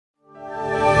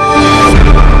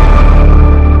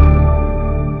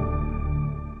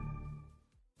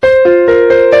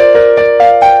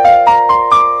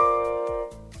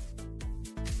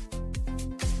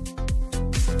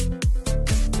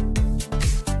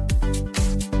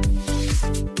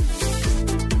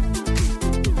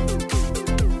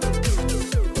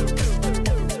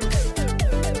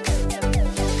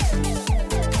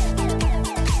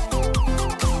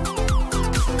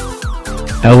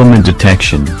Element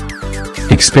detection.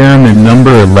 Experiment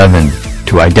number 11,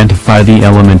 to identify the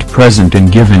element present in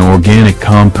given organic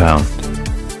compound.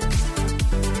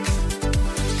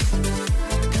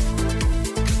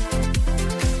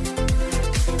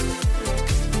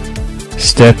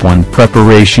 Step 1,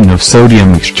 preparation of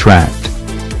sodium extract.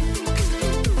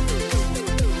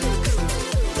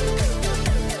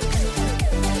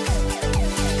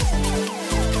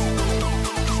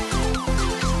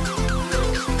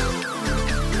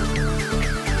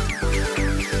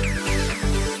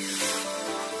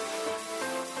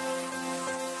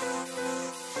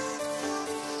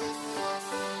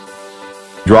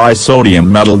 Dry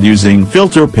sodium metal using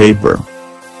filter paper.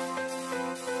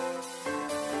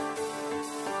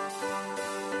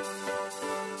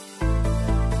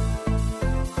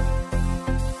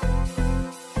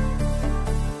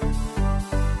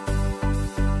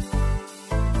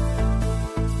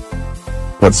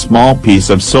 Put small piece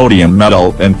of sodium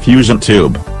metal in fusion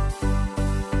tube.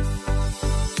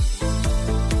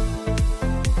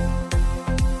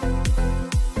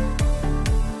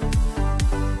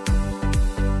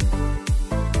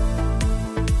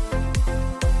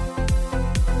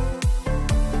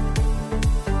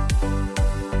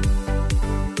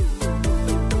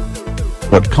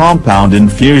 Put compound in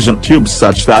fusion tube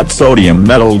such that sodium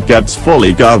metal gets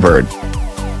fully covered.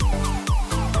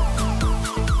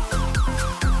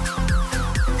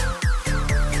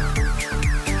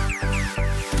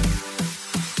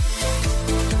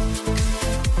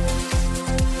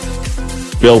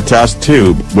 Fill test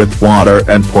tube with water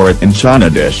and pour it in china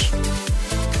dish.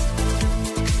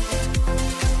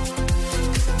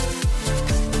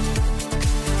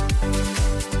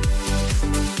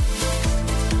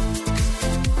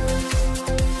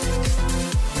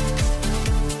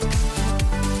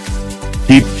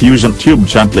 Heat fusion tube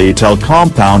gently till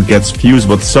compound gets fused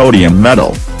with sodium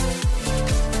metal.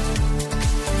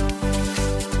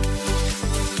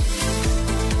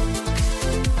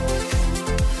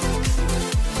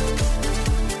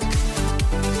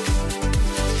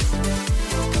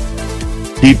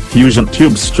 Heat fusion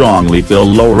tube strongly till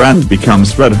low end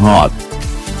becomes red hot.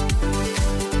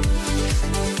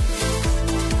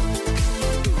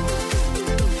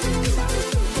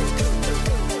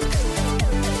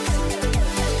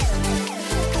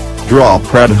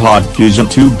 Drop red hot fusion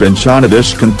tube in china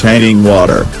dish containing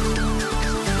water.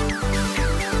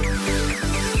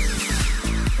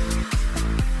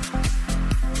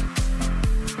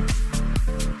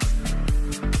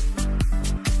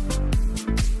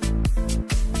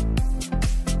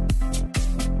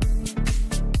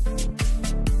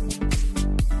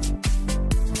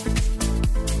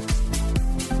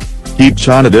 Heat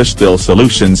china dish till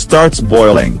solution starts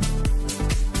boiling.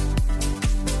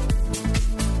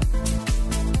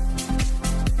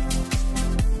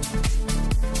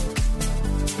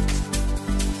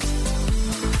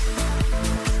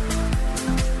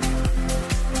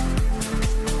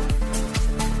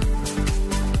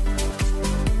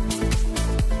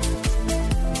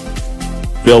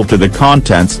 Fill to the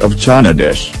contents of china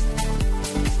dish.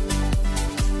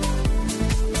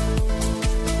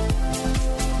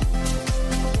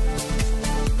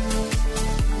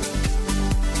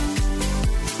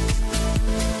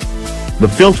 The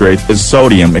filtrate is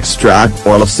sodium extract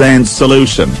or Lassagne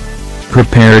solution.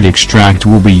 Prepared extract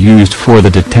will be used for the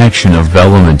detection of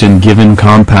element in given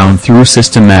compound through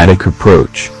systematic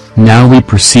approach. Now we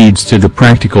proceeds to the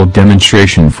practical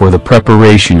demonstration for the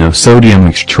preparation of sodium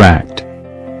extract.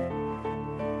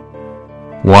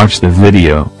 Watch the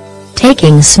video.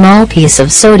 Taking small piece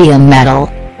of sodium metal.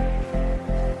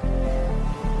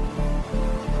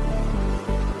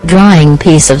 Drying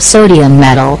piece of sodium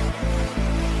metal.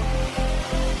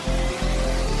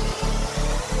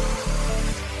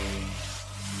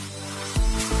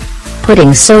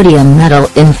 Putting sodium metal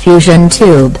in fusion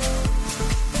tube.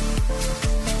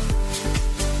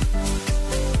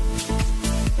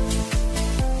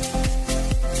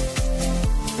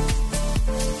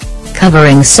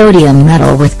 Covering sodium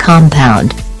metal with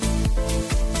compound.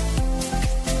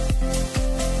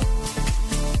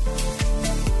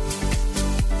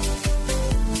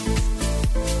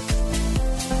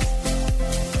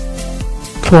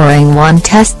 Pouring 1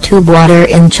 test tube water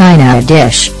in china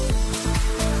dish.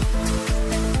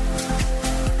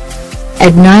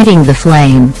 Igniting the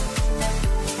flame.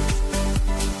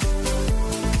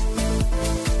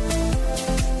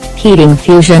 Heating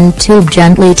fusion tube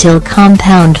gently till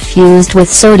compound fused with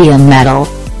sodium metal.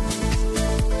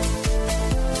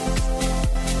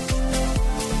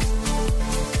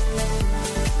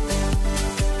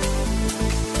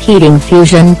 Heating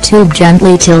fusion tube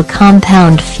gently till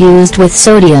compound fused with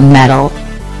sodium metal.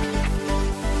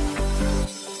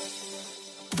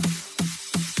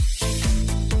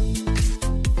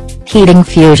 Heating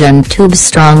fusion tube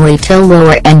strongly till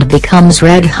lower end becomes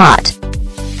red hot.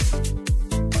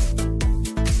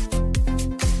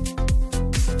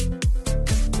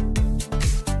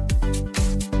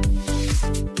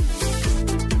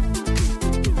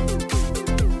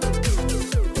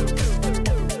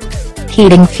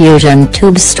 Heating fusion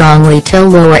tube strongly till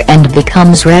lower end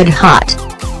becomes red hot.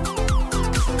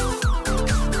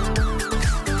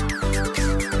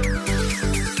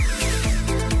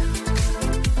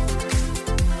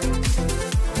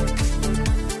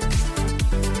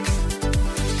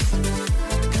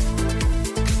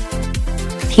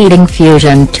 Heating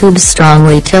fusion tube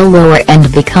strongly till lower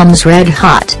end becomes red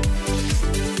hot.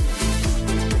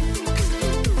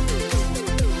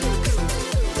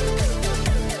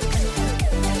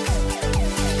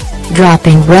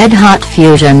 Dropping red hot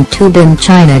fusion tube in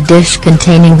china dish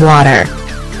containing water.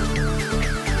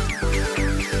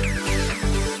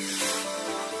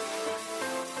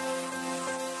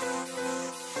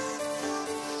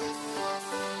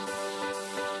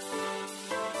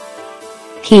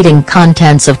 Heating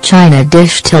contents of china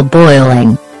dish till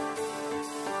boiling.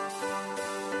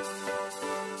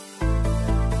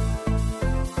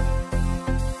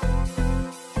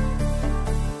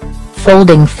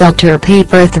 Folding filter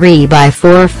paper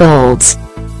 3x4 folds.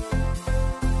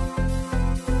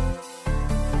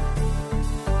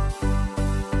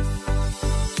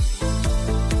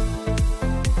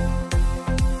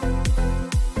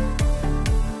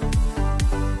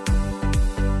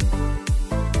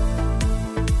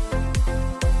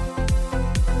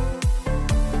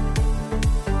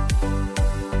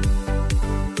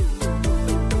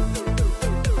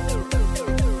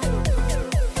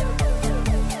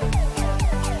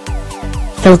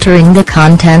 Filtering the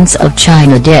contents of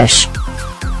china dish.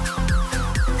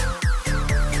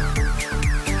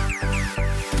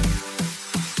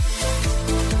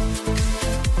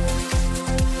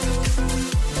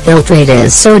 Filtrate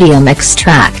is sodium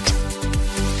extract.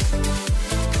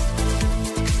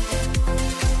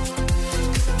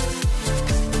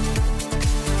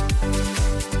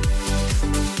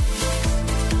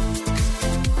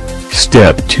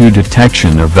 Step 2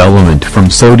 Detection of element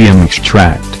from sodium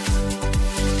extract.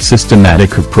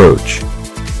 Systematic approach.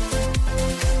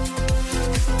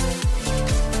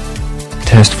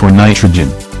 Test for nitrogen.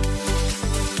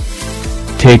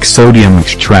 Take sodium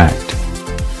extract.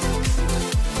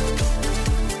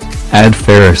 Add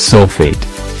ferrous sulfate.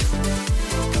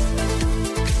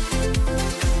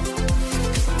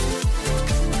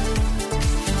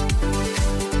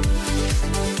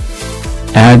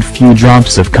 Add few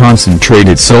drops of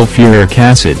concentrated sulfuric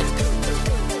acid.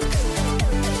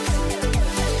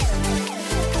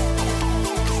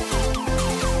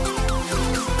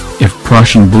 If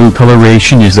Prussian blue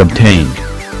coloration is obtained,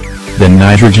 then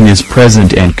nitrogen is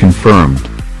present and confirmed.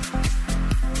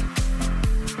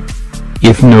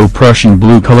 If no Prussian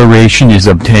blue coloration is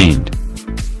obtained,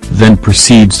 then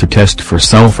proceeds to test for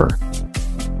sulfur.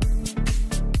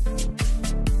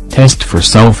 Test for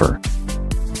sulfur.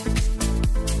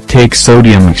 Take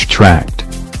sodium extract.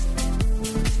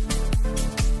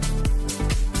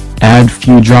 Add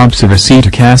few drops of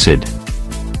acetic acid.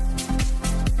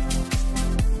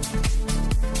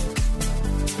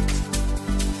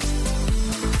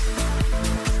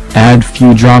 Add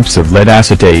few drops of lead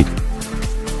acetate.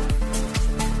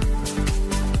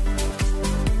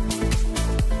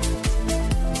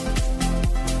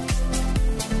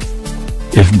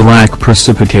 If black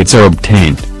precipitates are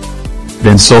obtained,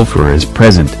 then sulfur is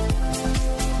present.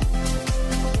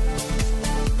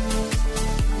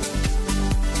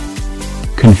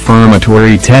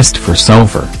 Confirmatory test for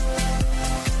sulfur.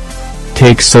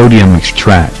 Take sodium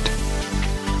extract.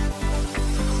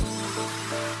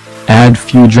 Add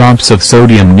few drops of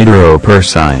sodium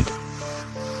nitroprusside.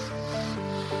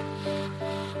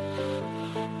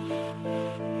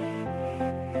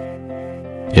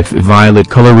 If violet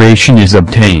coloration is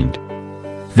obtained,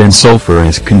 then sulfur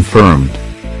is confirmed.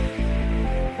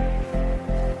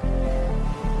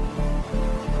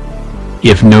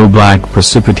 If no black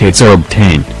precipitates are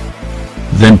obtained,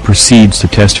 then proceeds to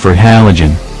test for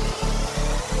halogen.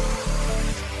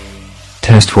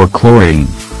 Test for chlorine.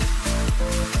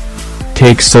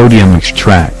 Take sodium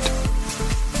extract.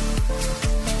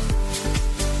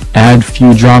 Add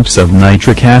few drops of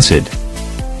nitric acid.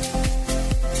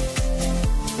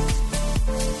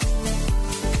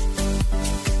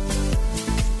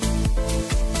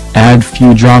 Add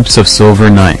few drops of silver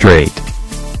nitrate.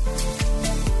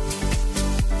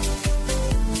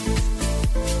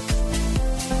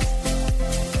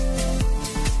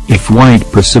 If white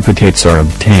precipitates are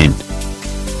obtained,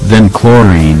 then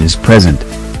chlorine is present.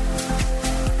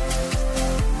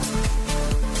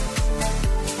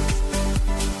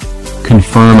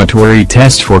 Confirmatory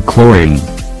test for chlorine.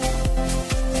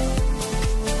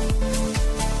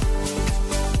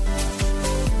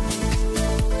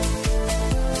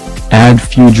 Add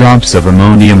few drops of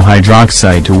ammonium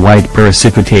hydroxide to white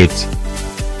precipitates.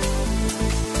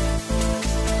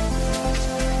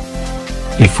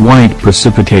 If white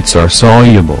precipitates are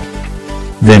soluble,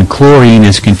 then chlorine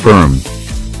is confirmed.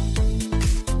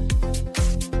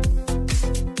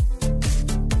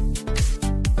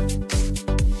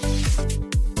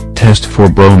 Test for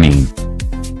bromine.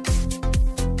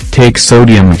 Take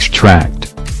sodium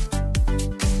extract.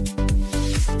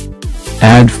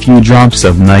 Add few drops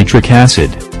of nitric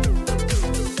acid.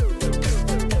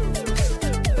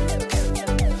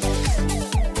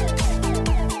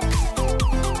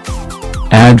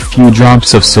 Add few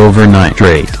drops of silver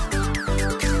nitrate.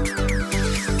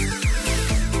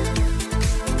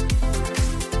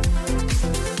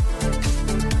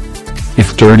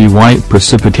 If dirty white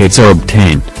precipitates are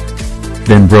obtained,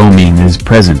 then bromine is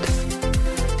present.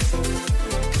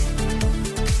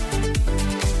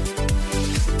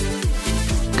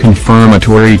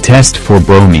 Confirmatory test for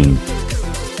bromine.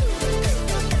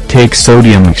 Take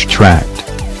sodium extract.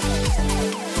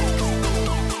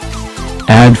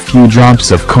 Add few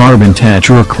drops of carbon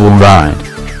tetrachloride.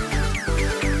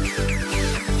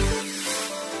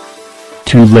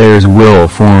 2 layers will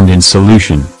form in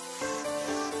solution.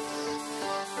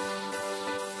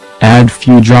 Add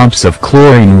few drops of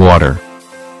chlorine water,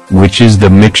 which is the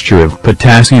mixture of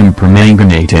potassium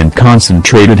permanganate and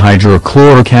concentrated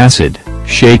hydrochloric acid.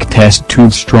 Shake test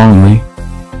tube strongly.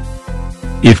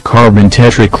 If carbon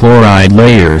tetrachloride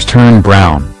layers turn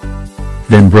brown,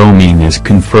 then bromine is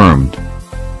confirmed.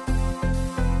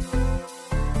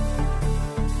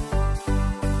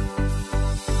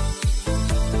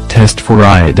 Test for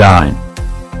iodine.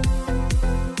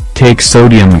 Take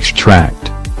sodium extract.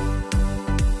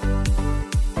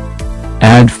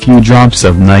 Add few drops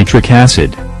of nitric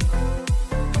acid.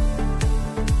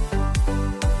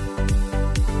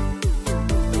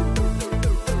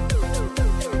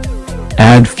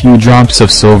 Add few drops of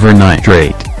silver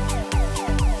nitrate.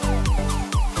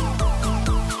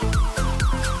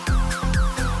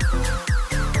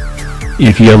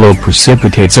 If yellow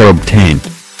precipitates are obtained,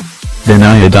 then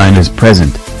iodine is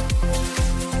present.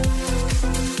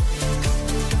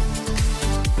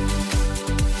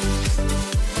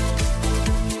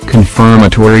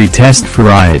 Confirmatory test for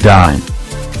iodine.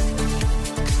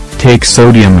 Take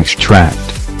sodium extract.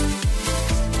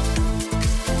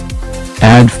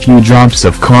 Add few drops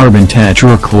of carbon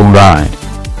tetrachloride.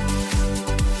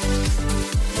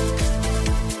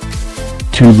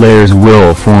 2 layers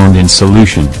will form in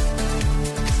solution.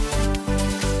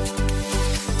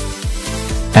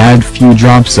 Add few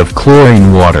drops of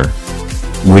chlorine water,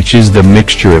 which is the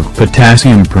mixture of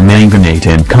potassium permanganate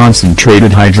and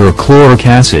concentrated hydrochloric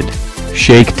acid.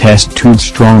 Shake test tube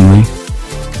strongly.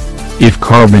 If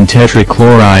carbon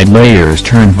tetrachloride layers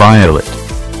turn violet,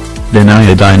 then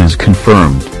iodine is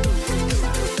confirmed.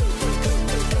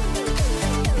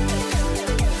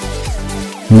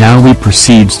 Now we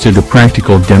proceeds to the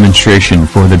practical demonstration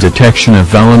for the detection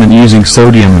of element using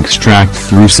sodium extract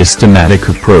through systematic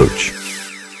approach.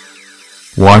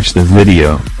 Watch the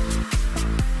video.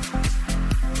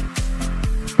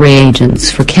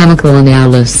 Reagents for chemical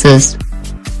analysis.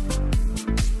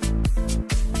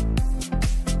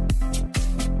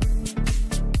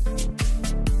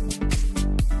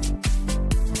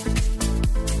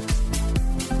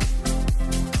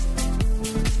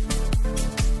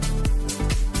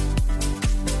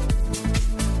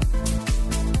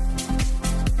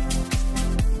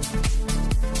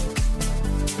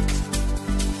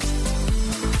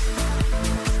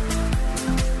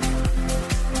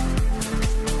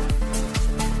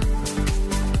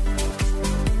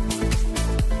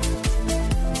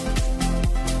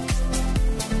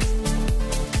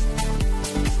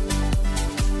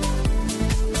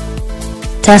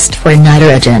 Test for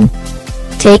nitrogen.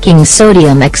 Taking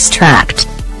sodium extract.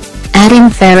 Adding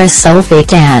ferrous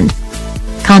sulfate and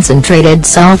concentrated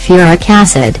sulfuric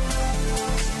acid.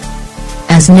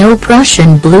 As no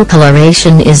Prussian blue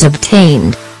coloration is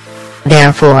obtained,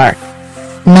 therefore,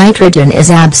 nitrogen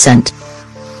is absent.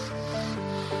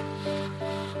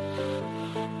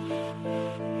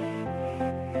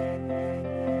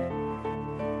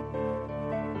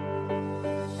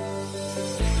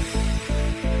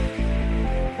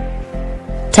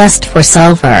 Test for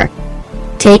sulfur.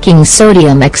 Taking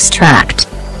sodium extract.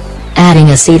 Adding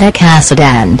acetic acid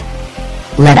and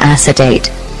lead acetate.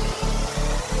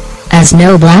 As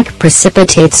no black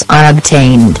precipitates are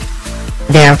obtained,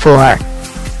 therefore,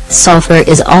 sulfur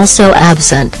is also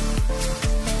absent.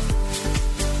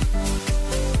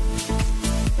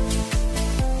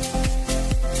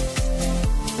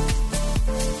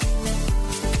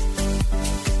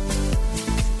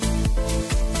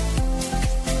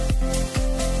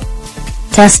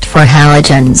 Test for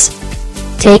halogens.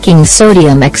 Taking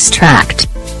sodium extract.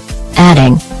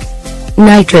 Adding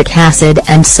nitric acid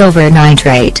and silver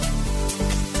nitrate.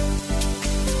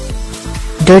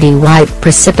 Dirty white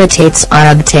precipitates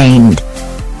are obtained.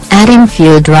 Adding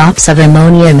few drops of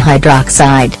ammonium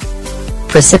hydroxide.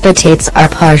 Precipitates are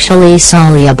partially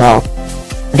soluble.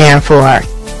 Therefore,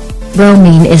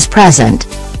 bromine is present.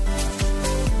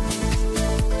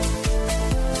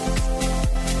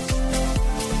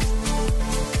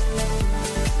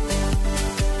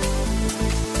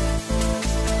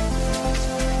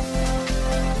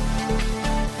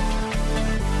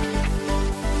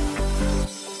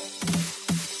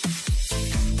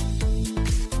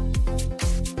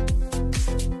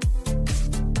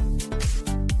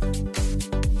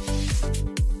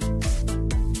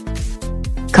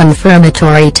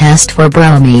 Confirmatory test for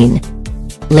bromine.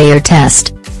 Layer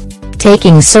test.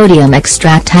 Taking sodium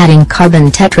extract, adding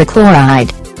carbon tetrachloride.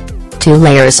 2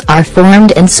 layers are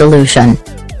formed in solution.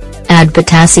 Add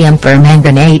potassium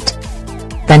permanganate.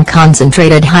 Then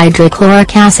concentrated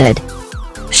hydrochloric acid.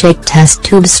 Shake test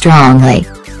tube strongly.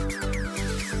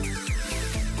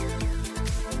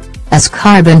 As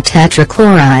carbon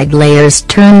tetrachloride layers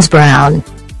turns brown.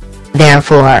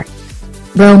 Therefore,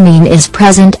 bromine is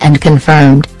present and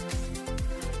confirmed.